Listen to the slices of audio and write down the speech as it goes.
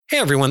Hey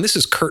everyone, this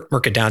is Kurt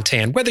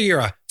Mercadante, and whether you're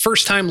a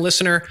first-time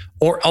listener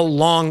or a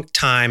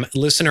long-time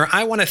listener,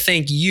 I want to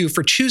thank you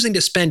for choosing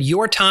to spend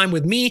your time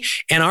with me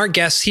and our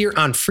guests here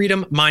on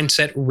Freedom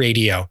Mindset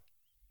Radio.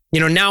 You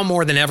know, now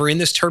more than ever in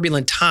this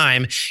turbulent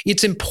time,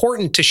 it's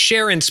important to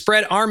share and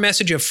spread our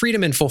message of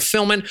freedom and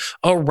fulfillment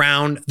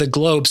around the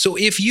globe. So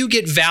if you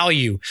get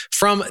value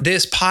from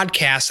this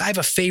podcast, I have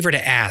a favor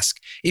to ask.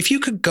 If you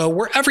could go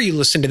wherever you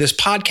listen to this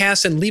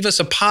podcast and leave us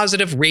a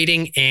positive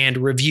rating and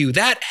review,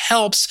 that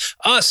helps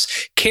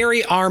us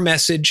carry our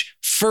message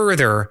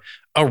further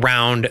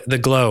around the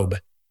globe.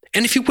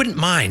 And if you wouldn't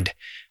mind,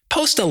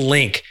 post a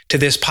link to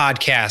this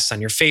podcast on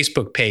your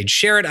Facebook page,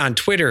 share it on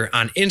Twitter,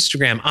 on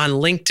Instagram, on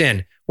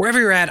LinkedIn, wherever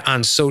you're at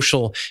on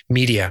social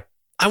media.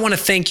 I want to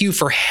thank you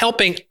for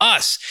helping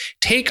us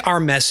take our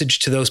message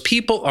to those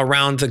people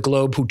around the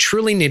globe who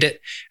truly need it.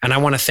 And I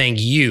want to thank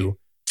you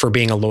for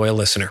being a loyal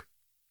listener.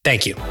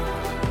 Thank you.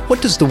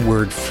 What does the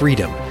word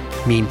freedom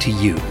mean to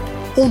you?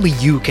 Only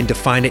you can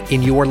define it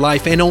in your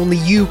life, and only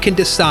you can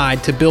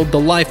decide to build the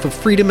life of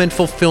freedom and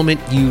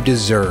fulfillment you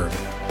deserve.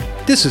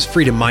 This is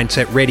Freedom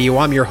Mindset Radio.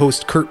 I'm your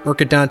host, Kurt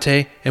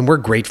Mercadante, and we're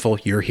grateful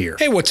you're here.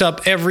 Hey, what's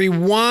up,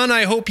 everyone?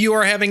 I hope you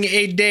are having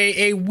a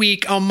day, a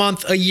week, a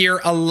month, a year,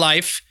 a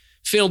life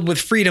filled with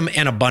freedom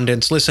and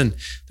abundance. Listen,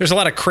 there's a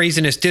lot of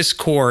craziness,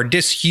 discord,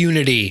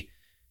 disunity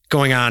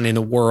going on in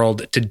the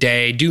world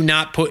today. Do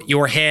not put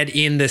your head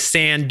in the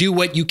sand. Do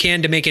what you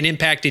can to make an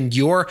impact in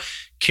your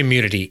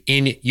community,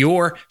 in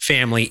your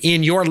family,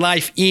 in your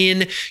life,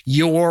 in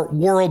your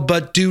world,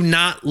 but do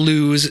not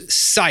lose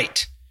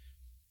sight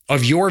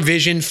of your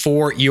vision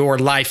for your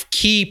life.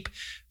 Keep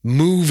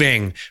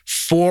moving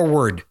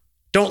forward.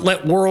 Don't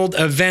let world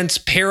events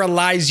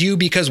paralyze you,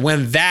 because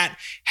when that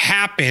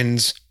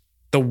happens,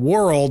 the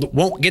world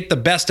won't get the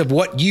best of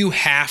what you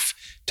have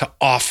to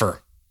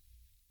offer.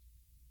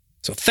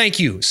 So thank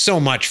you so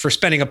much for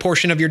spending a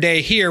portion of your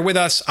day here with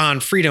us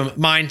on Freedom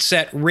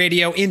Mindset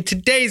Radio. In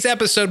today's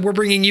episode, we're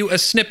bringing you a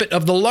snippet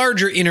of the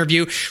larger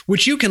interview,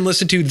 which you can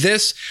listen to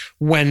this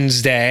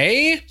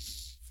Wednesday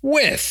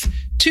with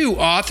two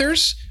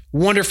authors,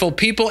 wonderful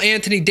people,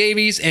 Anthony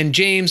Davies and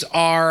James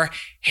R.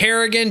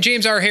 Harrigan.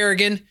 James R.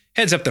 Harrigan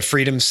heads up the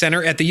Freedom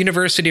Center at the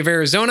University of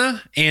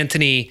Arizona.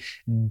 Anthony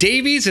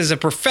Davies is a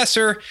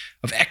professor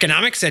of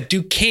economics at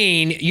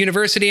Duquesne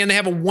University, and they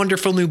have a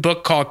wonderful new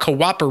book called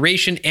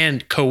Cooperation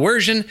and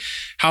Coercion: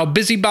 How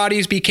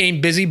Busybodies Became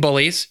Busy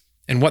Bullies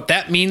and What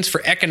That Means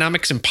for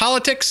Economics and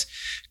Politics.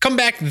 Come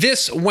back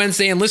this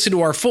Wednesday and listen to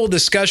our full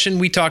discussion.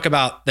 We talk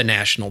about the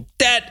national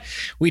debt.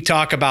 We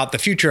talk about the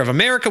future of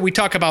America. We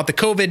talk about the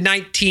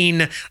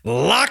COVID-19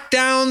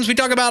 lockdowns. We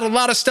talk about a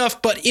lot of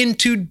stuff. But in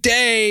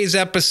today's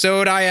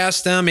episode, I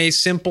asked them a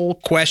simple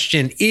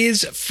question.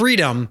 Is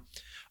freedom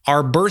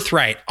our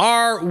birthright?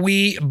 Are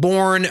we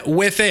born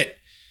with it?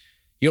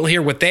 You'll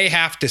hear what they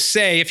have to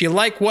say. If you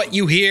like what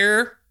you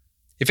hear,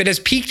 if it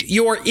has piqued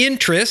your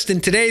interest in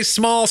today's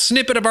small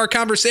snippet of our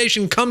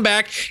conversation, come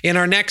back in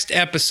our next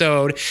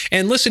episode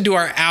and listen to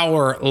our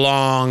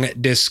hour-long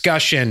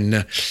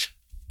discussion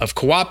of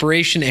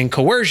cooperation and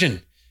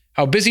coercion,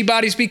 how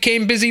busybodies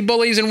became busy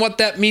bullies, and what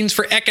that means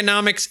for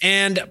economics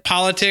and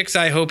politics.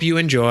 I hope you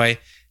enjoy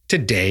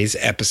today's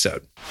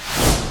episode.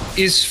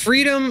 Is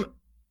freedom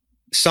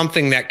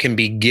something that can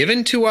be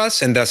given to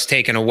us and thus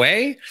taken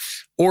away?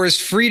 Or is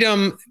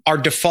freedom our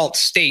default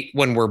state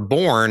when we're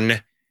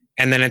born,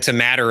 and then it's a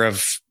matter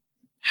of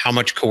how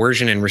much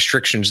coercion and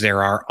restrictions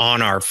there are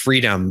on our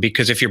freedom?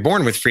 Because if you're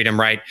born with freedom,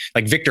 right,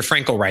 like Viktor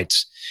Frankl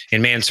writes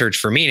in Man's Search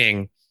for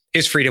Meaning,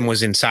 his freedom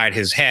was inside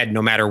his head,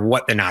 no matter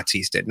what the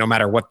Nazis did, no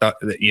matter what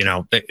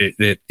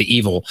the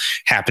evil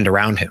happened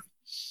around him.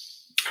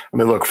 I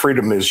mean, look,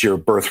 freedom is your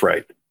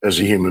birthright as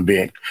a human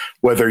being.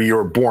 Whether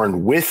you're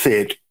born with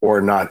it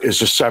or not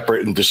is a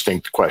separate and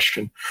distinct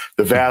question.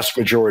 The vast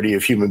majority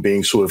of human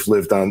beings who have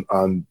lived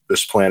on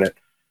this planet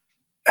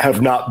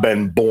have not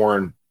been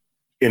born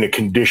in a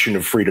condition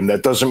of freedom.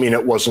 That doesn't mean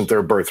it wasn't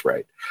their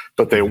birthright,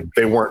 but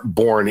they weren't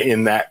born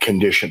in that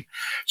condition.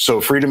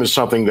 So freedom is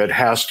something that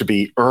has to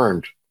be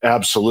earned,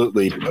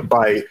 absolutely,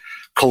 by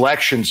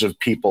collections of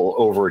people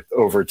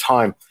over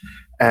time.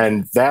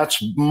 And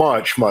that's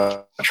much,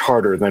 much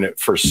harder than it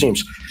first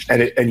seems.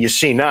 And you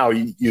see now,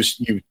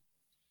 you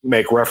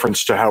make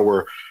reference to how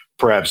we're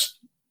perhaps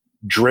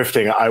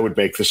drifting. I would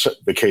make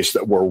the case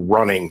that we're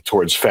running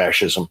towards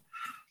fascism.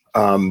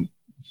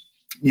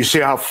 You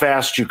see how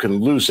fast you can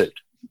lose it,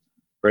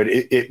 right?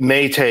 It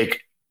may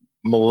take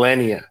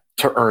millennia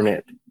to earn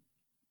it,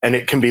 and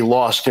it can be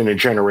lost in a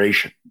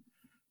generation.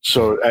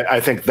 So I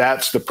think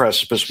that's the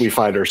precipice we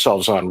find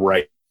ourselves on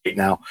right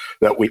now,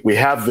 that we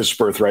have this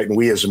birthright, and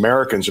we as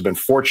Americans have been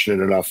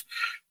fortunate enough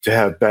to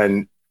have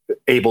been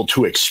able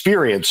to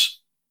experience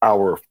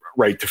our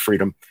right to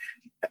freedom.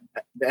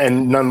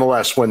 And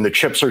nonetheless, when the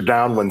chips are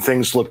down, when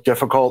things look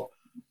difficult,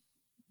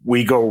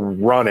 we go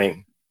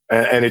running.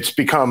 And it's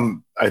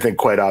become, I think,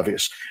 quite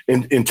obvious,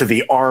 into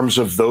the arms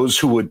of those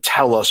who would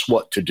tell us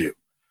what to do.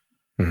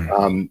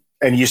 Mm-hmm.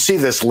 And you see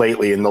this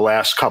lately in the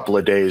last couple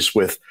of days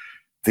with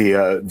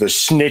the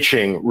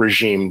snitching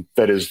regime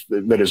that is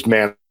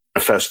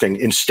manifesting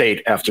in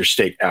state after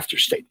state after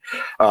state.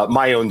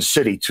 My own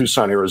city,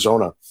 Tucson,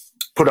 Arizona,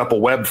 put up a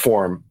web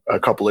form a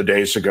couple of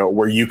days ago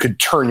where you could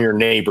turn your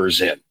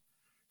neighbors in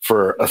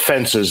for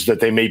offenses that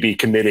they may be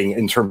committing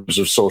in terms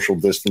of social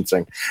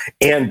distancing.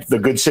 And the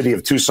good city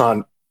of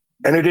Tucson,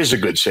 and it is a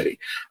good city,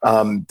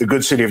 the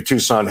good city of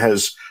Tucson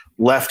has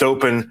left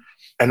open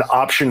an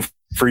option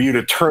for you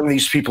to turn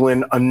these people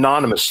in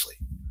anonymously,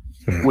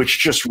 which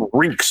just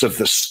reeks of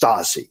the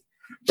Stasi.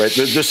 Right?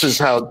 This is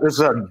how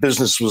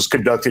business was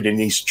conducted in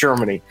East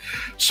Germany.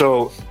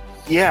 So,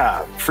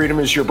 yeah, freedom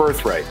is your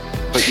birthright,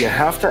 but you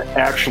have to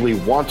actually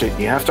want it.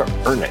 You have to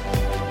earn it.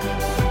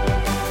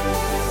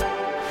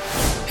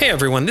 Hey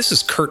everyone, this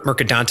is Kurt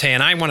Mercadante,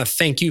 and I want to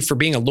thank you for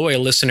being a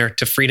loyal listener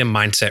to Freedom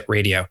Mindset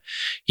Radio.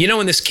 You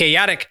know, in this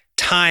chaotic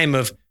time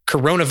of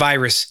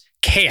coronavirus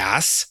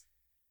chaos,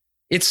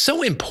 it's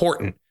so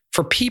important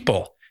for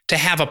people to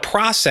have a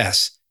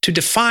process to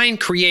define,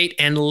 create,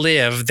 and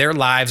live their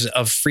lives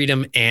of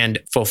freedom and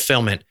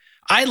fulfillment.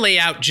 I lay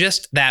out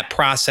just that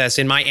process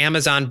in my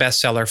Amazon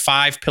bestseller,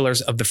 5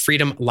 Pillars of the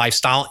Freedom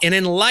Lifestyle. And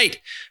in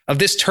light of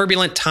this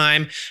turbulent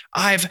time,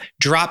 I've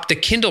dropped the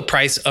Kindle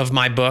price of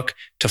my book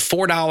to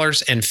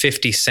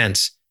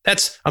 $4.50.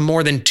 That's a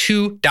more than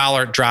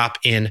 $2 drop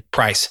in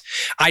price.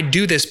 I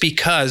do this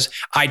because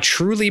I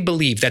truly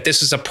believe that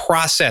this is a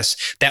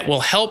process that will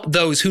help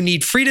those who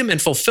need freedom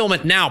and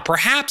fulfillment now.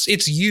 Perhaps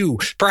it's you.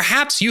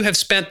 Perhaps you have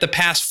spent the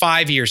past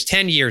 5 years,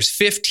 10 years,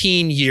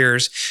 15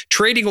 years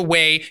trading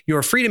away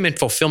your freedom and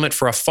fulfillment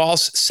for a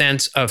false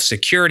sense of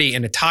security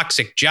and a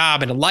toxic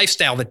job and a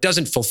lifestyle that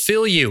doesn't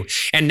fulfill you.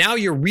 And now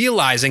you're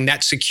realizing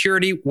that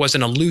security was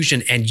an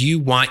illusion and you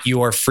want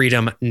your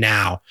freedom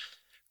now.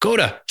 Go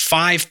to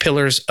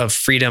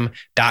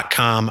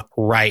 5pillarsoffreedom.com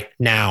right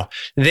now.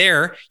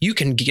 There, you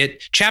can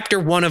get chapter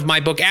 1 of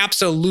my book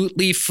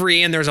absolutely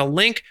free, and there's a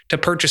link to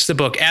purchase the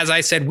book. As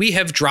I said, we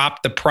have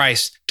dropped the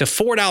price to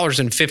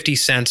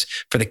 $4.50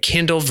 for the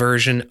Kindle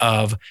version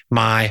of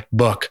my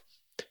book.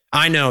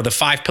 I know the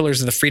 5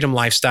 Pillars of the Freedom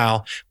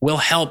Lifestyle will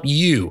help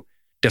you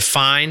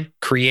define,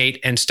 create,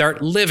 and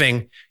start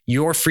living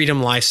your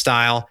freedom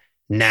lifestyle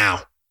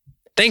now.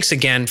 Thanks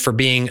again for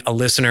being a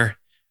listener.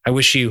 I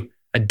wish you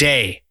a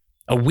day,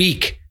 a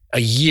week,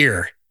 a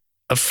year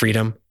of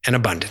freedom and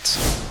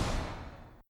abundance.